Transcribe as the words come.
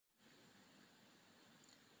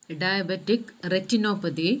Diabetic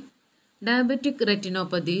retinopathy. Diabetic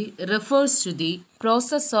retinopathy refers to the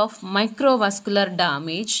process of microvascular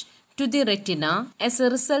damage to the retina as a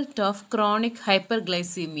result of chronic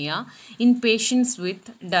hyperglycemia in patients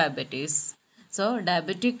with diabetes. So,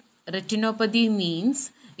 diabetic retinopathy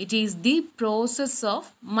means it is the process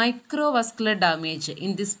of microvascular damage.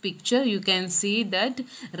 In this picture, you can see that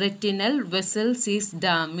retinal vessels is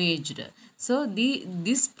damaged. So,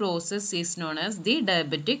 this process is known as the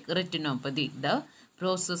diabetic retinopathy, the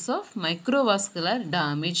process of microvascular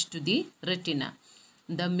damage to the retina.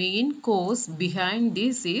 The main cause behind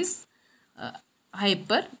this is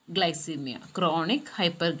hyperglycemia, chronic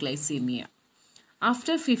hyperglycemia.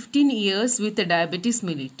 After 15 years with diabetes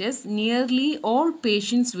mellitus, nearly all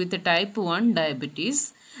patients with type 1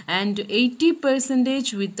 diabetes and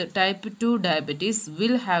 80% with type 2 diabetes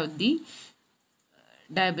will have the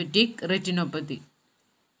diabetic retinopathy.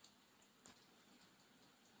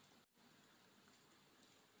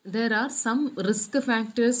 There are some risk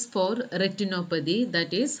factors for retinopathy,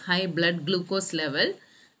 that is high blood glucose level,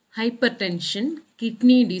 hypertension,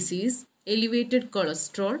 kidney disease, elevated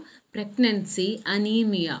cholesterol, pregnancy,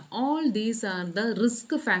 anemia. All these are the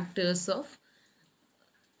risk factors of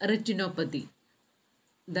retinopathy.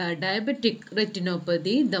 The diabetic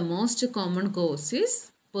retinopathy, the most common cause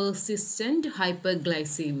is persistent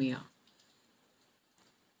hyperglycemia.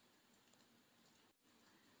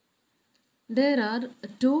 There are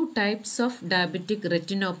two types of diabetic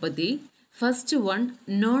retinopathy. First one,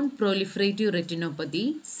 non-proliferative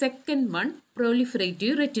retinopathy. Second one,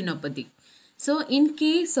 proliferative retinopathy. So, in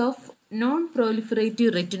case of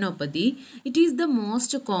non-proliferative retinopathy, it is the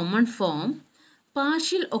most common form.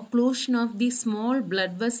 Partial occlusion of the small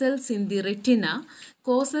blood vessels in the retina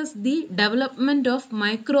causes the development of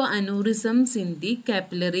microaneurysms in the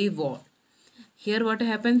capillary wall. Here what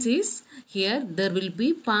happens is, here there will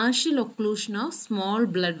be partial occlusion of small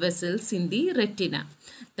blood vessels in the retina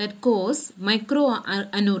that cause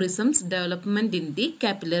microaneurysms development in the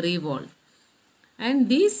capillary wall. And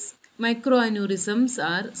these microaneurysms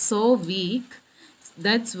are so weak,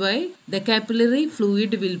 that's why the capillary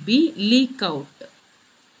fluid will be leak out,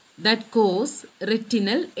 that cause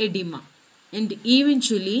retinal edema and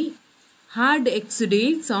eventually hard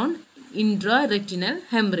exudates on intraretinal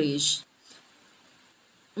hemorrhage.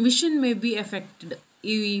 Vision may be affected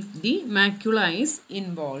if the macula is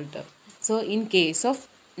involved. So, in case of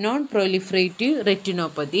non-proliferative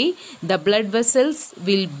retinopathy, the blood vessels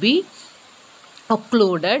will be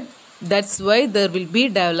occluded. That's why there will be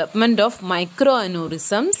development of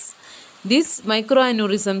microaneurysms. These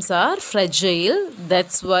microaneurysms are fragile.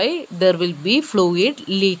 That's why there will be fluid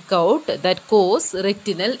leak out that cause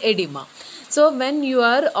retinal edema. So, when you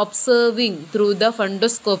are observing through the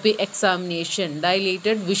fundoscopy examination,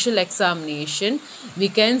 dilated visual examination, we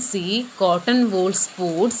can see cotton wool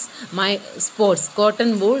spots,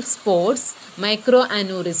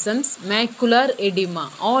 microaneurysms, macular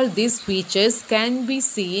edema. All these features can be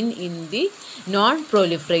seen in the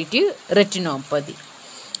non-proliferative retinopathy.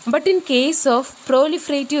 But in case of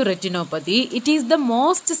proliferative retinopathy, it is the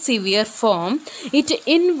most severe form. It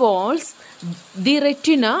involves the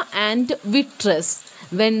retina and vitreous.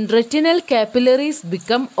 When retinal capillaries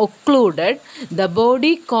become occluded, the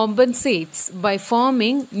body compensates by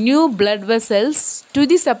forming new blood vessels to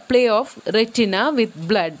the supply of retina with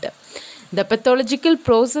blood. The pathological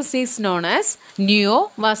process is known as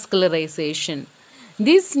neovascularization.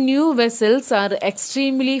 These new vessels are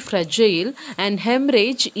extremely fragile and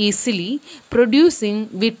hemorrhage easily, producing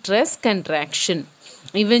vitreous contraction.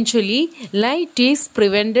 Eventually, light is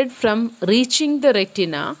prevented from reaching the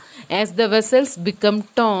retina as the vessels become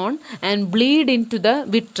torn and bleed into the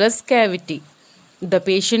vitreous cavity. The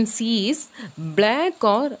patient sees black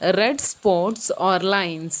or red spots or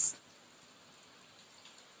lines.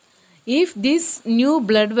 If these new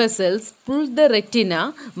blood vessels pull the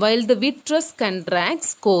retina while the vitreous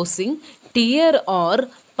contracts, causing tear or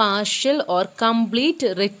partial or complete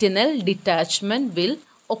retinal detachment will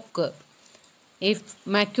occur. If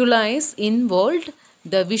macula is involved,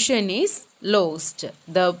 the vision is lost.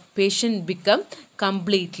 The patient becomes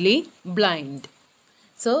completely blind.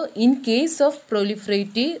 So, in case of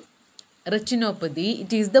proliferative retinopathy,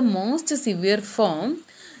 it is the most severe form.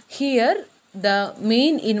 Here, the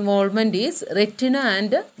main involvement is retina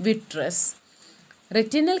and vitreous.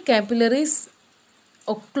 Retinal capillaries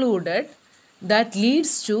occluded, that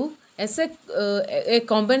leads to a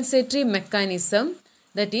compensatory mechanism,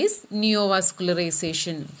 that is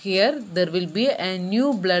neovascularization. Here there will be a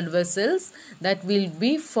new blood vessels that will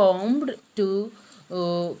be formed to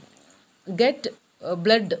get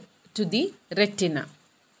blood to the retina.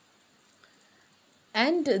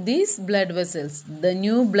 And these blood vessels, the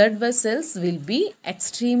new blood vessels will be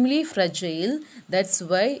extremely fragile. That's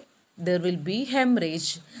why there will be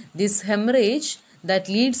hemorrhage. This hemorrhage that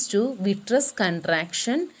leads to vitreous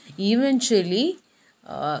contraction, eventually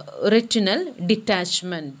retinal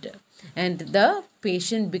detachment, and the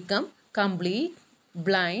patient become complete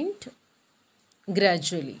blind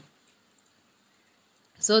gradually.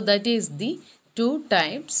 So that is the two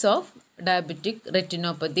types of diabetic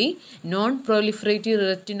retinopathy: non-proliferative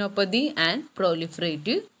retinopathy and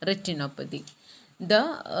proliferative retinopathy.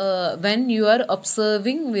 When you are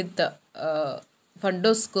observing with the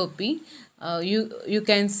fundoscopy, you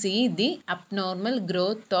can see the abnormal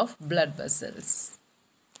growth of blood vessels.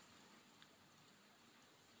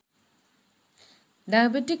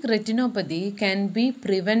 Diabetic retinopathy can be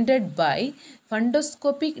prevented by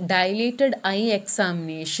fundoscopic dilated eye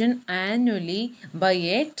examination annually by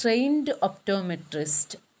a trained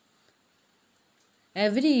optometrist.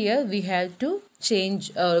 Every year we have to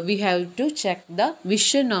check the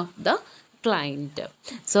vision of the client.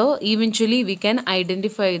 So eventually we can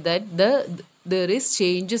identify that there is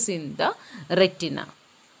changes in the retina.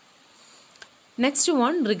 Next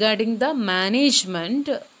one, regarding the management,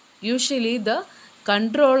 usually the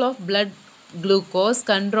control of blood glucose,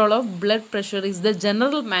 control of blood pressure is the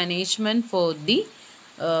general management for the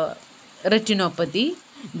retinopathy.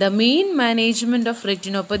 The main management of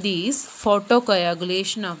retinopathy is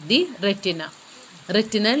photocoagulation of the retina.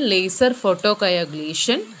 Retinal laser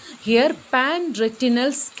photocoagulation. Here,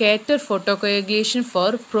 pan-retinal scatter photocoagulation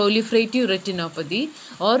for proliferative retinopathy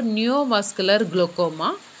or neovascular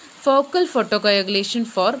glaucoma. Focal photocoagulation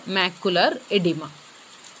for macular edema.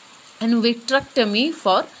 And vitrectomy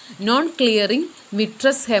for non-clearing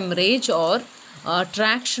vitreous hemorrhage or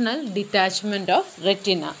tractional detachment of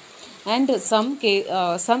retina. And some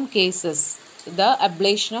cases, the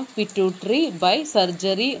ablation of pituitary by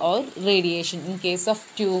surgery or radiation in case of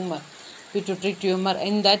pituitary tumor.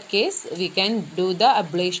 In that case, we can do the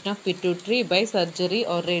ablation of pituitary by surgery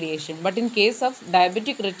or radiation. But in case of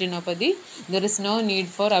diabetic retinopathy, there is no need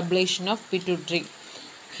for ablation of pituitary.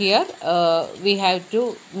 Here we have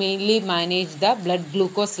to mainly manage the blood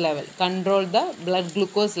glucose level, control the blood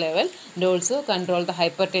glucose level, and also control the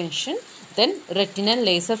hypertension. Then retinal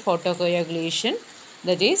laser photocoagulation,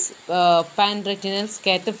 that is pan-retinal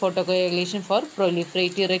scatter photocoagulation for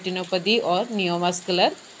proliferative retinopathy or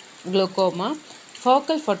neovascular glaucoma.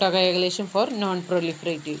 Focal photocoagulation for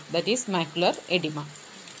non-proliferative, that is macular edema.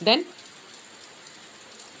 Then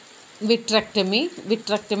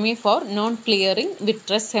vitrectomy for non-clearing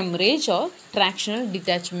vitreous hemorrhage or tractional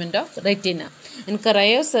detachment of retina. And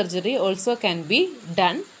cryosurgery also can be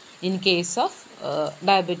done in case of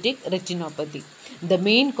diabetic retinopathy. The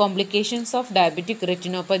main complications of diabetic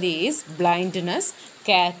retinopathy is blindness,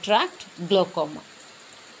 cataract, glaucoma.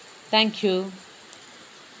 Thank you.